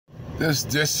This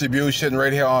distribution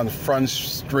right here on Front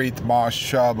Street,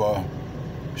 Marsh Harbour,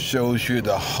 shows you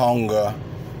the hunger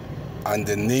and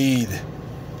the need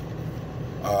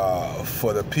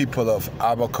for the people of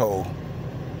Abaco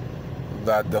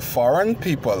that the foreign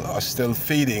people are still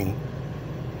feeding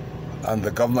and the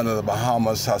government of the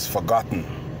Bahamas has forgotten.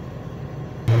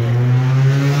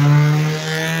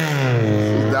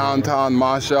 Downtown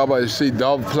Marsh Harbour, you see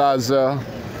Dove Plaza,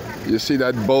 you see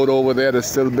that boat over there that's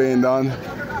still being done.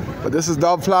 But this is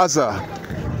Dove Plaza.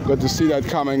 Good to see that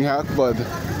coming here, but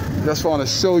just want to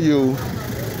show you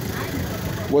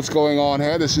what's going on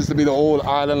here. This used to be the old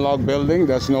Island Log building,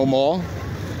 that's no more.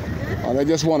 And I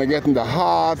just want to get in the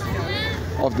heart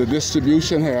of the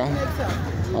distribution here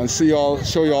and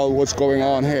show you all what's going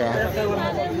on here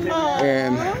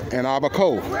in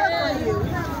Abaco.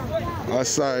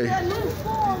 As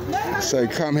I say,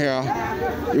 come here,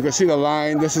 you can see the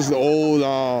line. This is the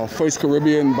old First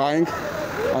Caribbean Bank,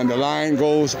 and the line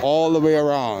goes all the way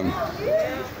around,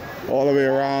 all the way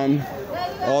around,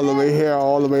 all the way here,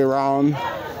 all the way around.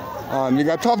 And we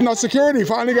got Tough Nut Security,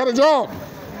 finally got a job.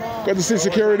 Good to see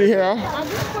security here.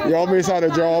 You always had a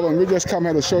job, and we just come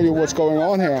here to show you what's going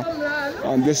on here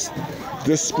on this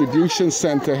distribution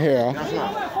center here,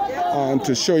 and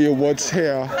to show you what's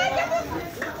here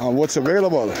and what's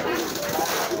available.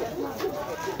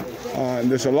 And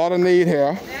there's a lot of need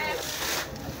here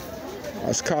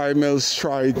as Kai Mills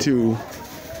tried to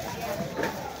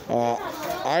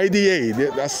IDA,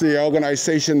 that's the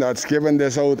organization that's giving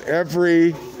this out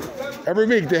every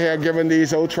week. They are giving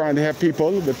these out, trying to help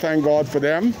people, but thank God for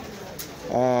them.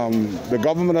 The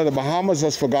government of the Bahamas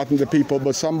has forgotten the people,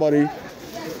 but somebody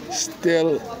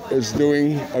still is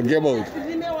doing a give out.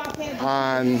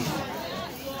 And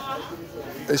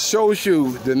it shows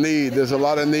you the need. There's a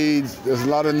lot of needs. There's a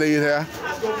lot of need here.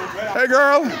 Hey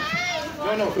girl!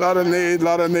 A lot of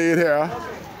need here.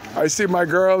 I see my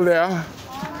girl there.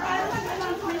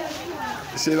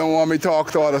 She don't want me to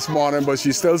talk to her this morning, but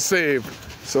she's still safe.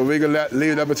 So we can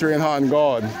leave that between her and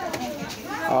God.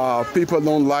 People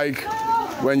don't like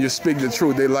when you speak the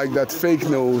truth. They like that fake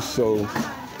news, so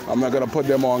I'm not gonna put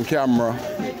them on camera.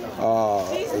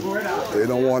 They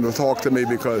don't want to talk to me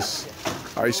because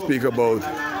I speak about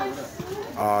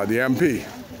the MP.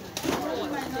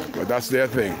 But that's their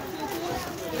thing.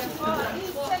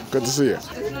 Good to see you.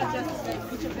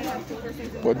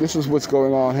 But this is what's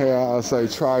going on here as I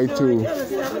try to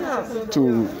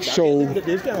show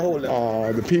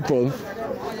the people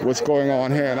what's going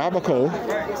on here in Abaco.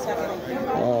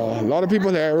 A lot of people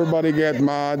here, everybody get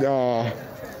mad. I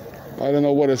don't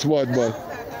know what it's what, but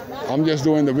I'm just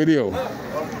doing the video.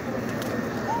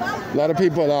 A lot of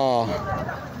people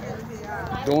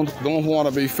don't want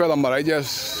to be filmed, but I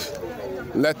just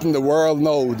letting the world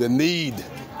know the need,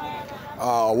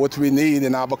 what we need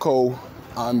in Abaco,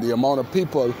 and the amount of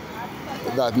people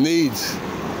that needs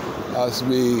as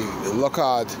we look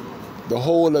at the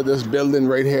whole of this building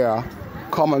right here,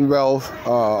 Commonwealth,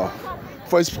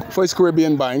 First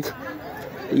Caribbean Bank.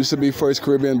 It used to be First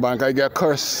Caribbean Bank. I get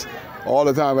cursed all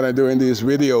the time when I'm doing these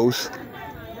videos.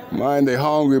 Man, they're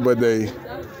hungry, but they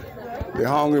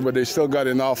still got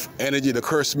enough energy to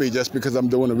curse me just because I'm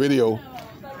doing a video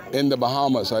in the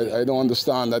Bahamas. I don't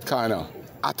understand that kind of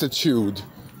attitude.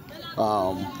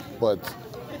 But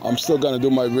I'm still gonna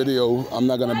do my video. I'm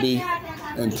not gonna be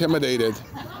intimidated.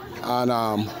 And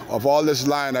of all this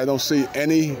line, I don't see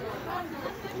any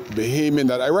Bahamian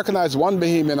that I recognize. One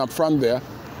Bahamian up front there,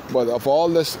 but of all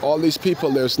these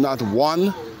people, there's not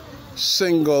one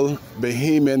single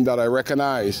Bahamian that I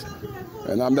recognize.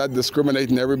 And I'm not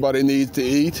discriminating. Everybody needs to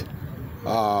eat.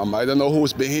 I don't know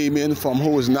who's Bahamian from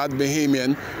who is not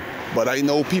Bahamian. But I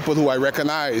know people who I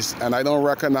recognize, and I don't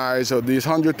recognize, of these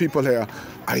 100 people here,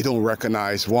 I don't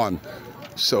recognize one.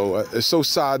 So it's so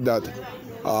sad that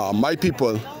my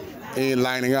people ain't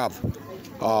lining up.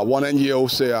 One NGO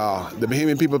say the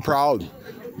Bahamian people proud.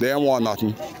 They don't want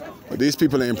nothing. But these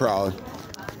people ain't proud.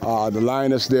 The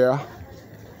line is there,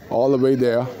 all the way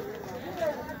there.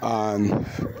 And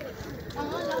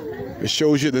it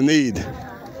shows you the need.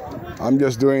 I'm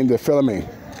just doing the filming.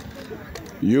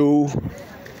 You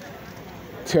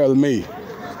tell me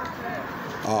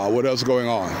what else is going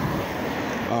on.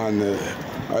 And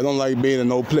I don't like being in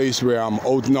no place where I'm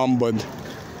outnumbered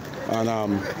and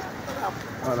I'm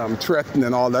threatened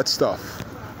and all that stuff.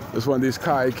 It's one of these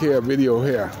Kai Care video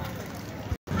here.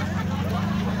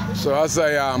 So as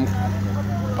I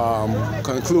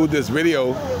conclude this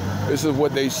video, this is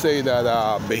what they say, that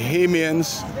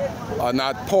Bahamians are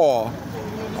not poor.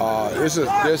 This is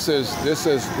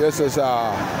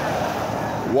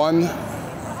one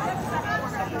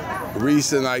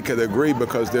reason I could agree,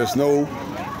 because there's no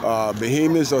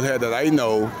behemoths out here that I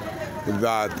know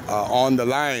that on the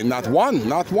line. Not one.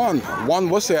 One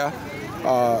was there.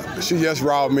 She just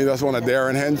robbed me. That's one of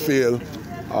Darren Henfield.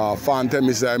 Found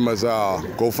me said I must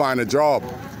go find a job.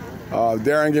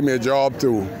 Darren gave me a job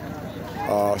to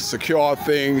secure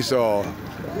things or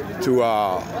to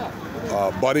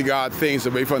bodyguard things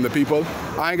away from the people.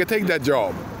 I ain't gonna take that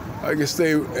job. I can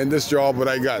stay in this job what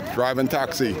I got, driving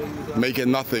taxi,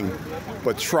 making nothing,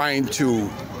 but trying to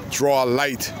draw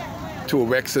light to a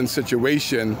vexing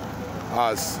situation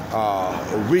as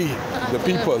we the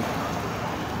people,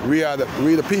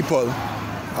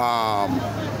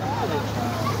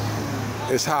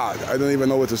 it's hard. I don't even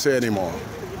know what to say anymore.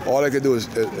 All I can do is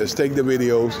take the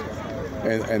videos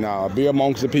and be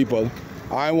amongst the people.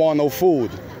 I don't want no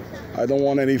food. I don't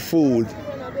want any food.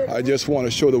 I just want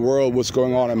to show the world what's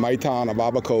going on in my town of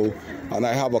Abaco, and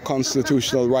I have a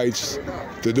constitutional rights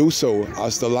to do so,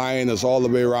 as the line is all the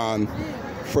way around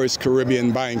First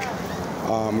Caribbean Bank.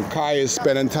 Kai is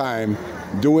spending time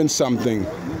doing something,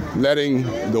 letting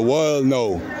the world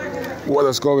know what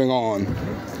is going on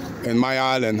in my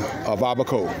island of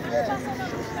Abaco.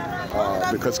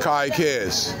 Because Kai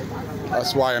cares.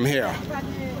 That's why I'm here.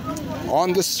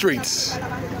 On the streets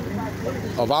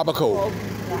of Abaco,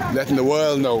 letting the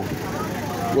world know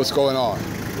what's going on.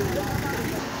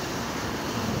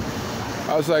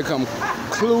 As I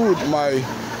conclude my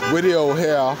video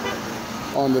here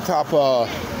on the top of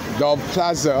Dove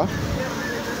Plaza,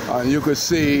 and you could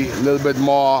see a little bit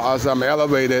more as I'm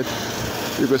elevated,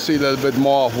 you can see a little bit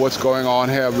more of what's going on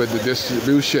here with the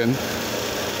distribution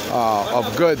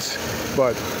of goods.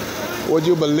 But would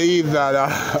you believe that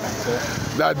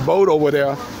that boat over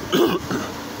there,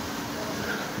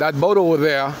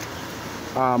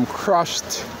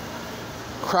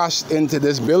 crashed into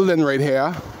this building right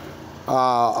here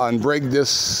and break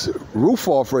this roof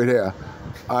off right here.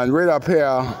 And right up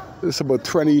here, it's about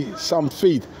 20-some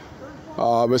feet.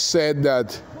 It was said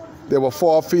that there were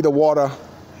 4 feet of water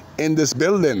in this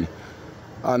building,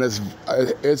 and it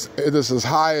is as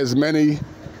high as many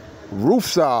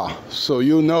roofs are. So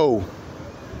you know,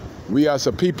 we as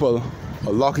a people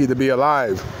are lucky to be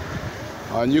alive.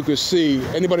 And you can see,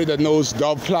 anybody that knows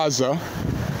Dove Plaza,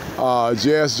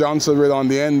 J.S. Johnson right on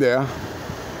the end there.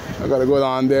 I gotta go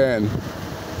down there and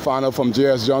find out from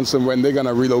J.S. Johnson when they're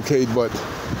gonna relocate, but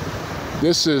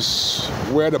this is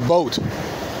where the boat,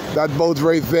 that boat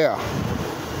right there,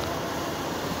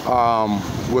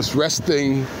 was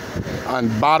resting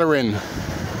and battering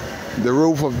the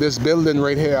roof of this building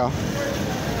right here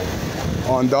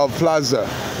on Dove Plaza.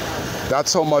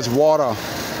 That's how much water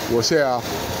was here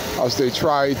as they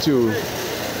tried to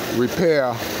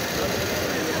repair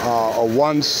a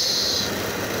once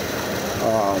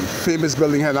famous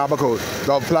building here in Abaco,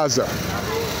 Dove Plaza.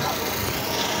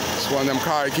 It's one of them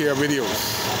car care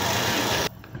videos.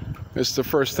 It's the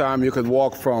first time you could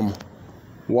walk from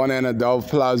one end of Dove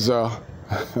Plaza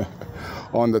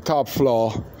on the top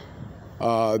floor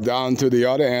down to the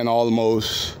other end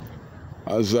almost,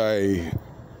 as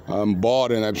I'm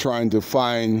bored and I'm trying to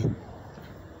find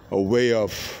a way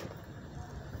of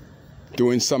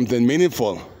doing something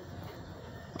meaningful.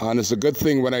 And it's a good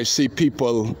thing when I see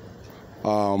people,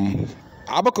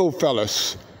 Abaco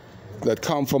fellas, that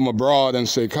come from abroad and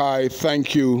say, Kai,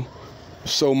 thank you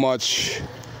so much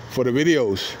for the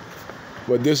videos.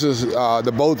 But this is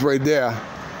the boat right there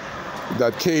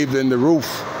that caved in the roof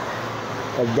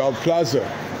of Dove Plaza.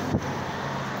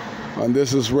 And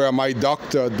this is where my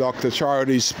doctor, Dr.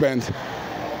 Charity, spent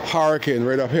hurricane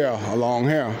right up here, along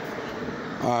here.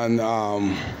 And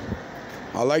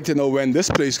I'd like to know when this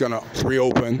place is gonna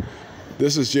reopen.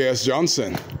 This is J.S.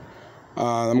 Johnson.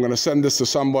 I'm gonna send this to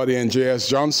somebody in J.S.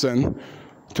 Johnson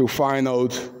to find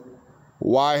out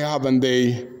why haven't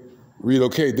they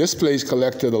relocated. This place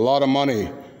collected a lot of money.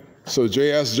 So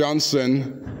J.S.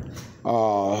 Johnson,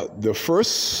 one of the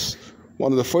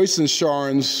first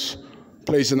insurance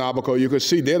place in Abaco, you could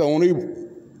see they're the only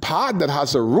part that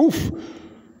has a roof.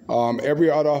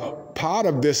 Every other part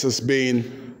of this is being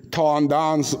torn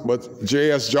down, but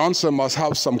J.S. Johnson must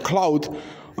have some clout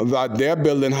that their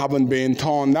building haven't been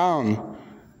torn down,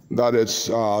 that it's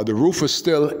the roof is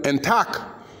still intact.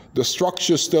 The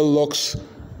structure still looks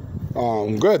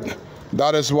good.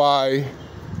 That is why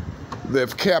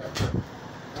they've kept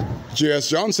J.S.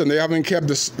 Johnson. They haven't kept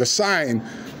the sign,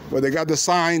 but they got the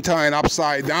sign turned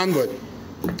upside down. But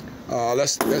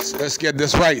let's get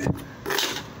this right.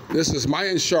 This is my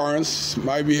insurance,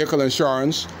 my vehicle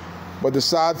insurance. But the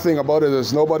sad thing about it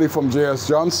is nobody from J.S.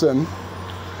 Johnson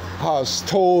has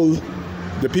told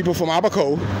the people from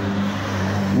Abaco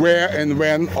where and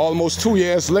when, almost 2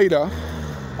 years later,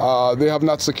 they have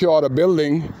not secured a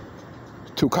building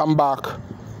to come back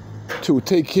to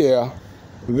take care of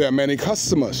their many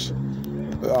customers.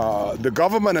 The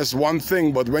government is one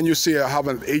thing, but when you see have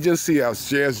an agency as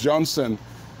J.S. Johnson,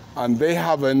 and they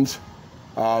haven't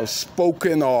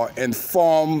spoken or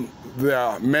informed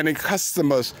their many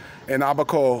customers in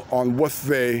Abaco on what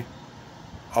they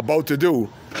are about to do,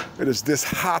 it is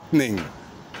disheartening.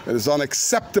 It is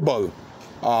unacceptable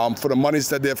for the monies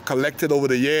that they have collected over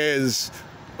the years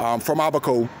from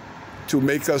Abaco to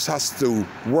make us have to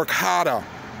work harder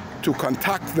to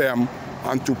contact them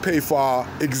and to pay for our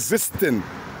existing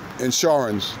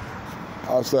insurance.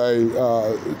 As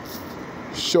I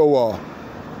show a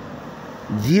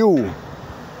view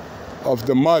of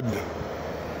the mud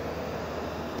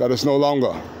that is no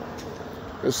longer.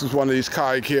 This is one of these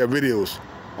kayak here videos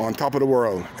on top of the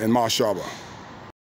world in Marsh Harbor.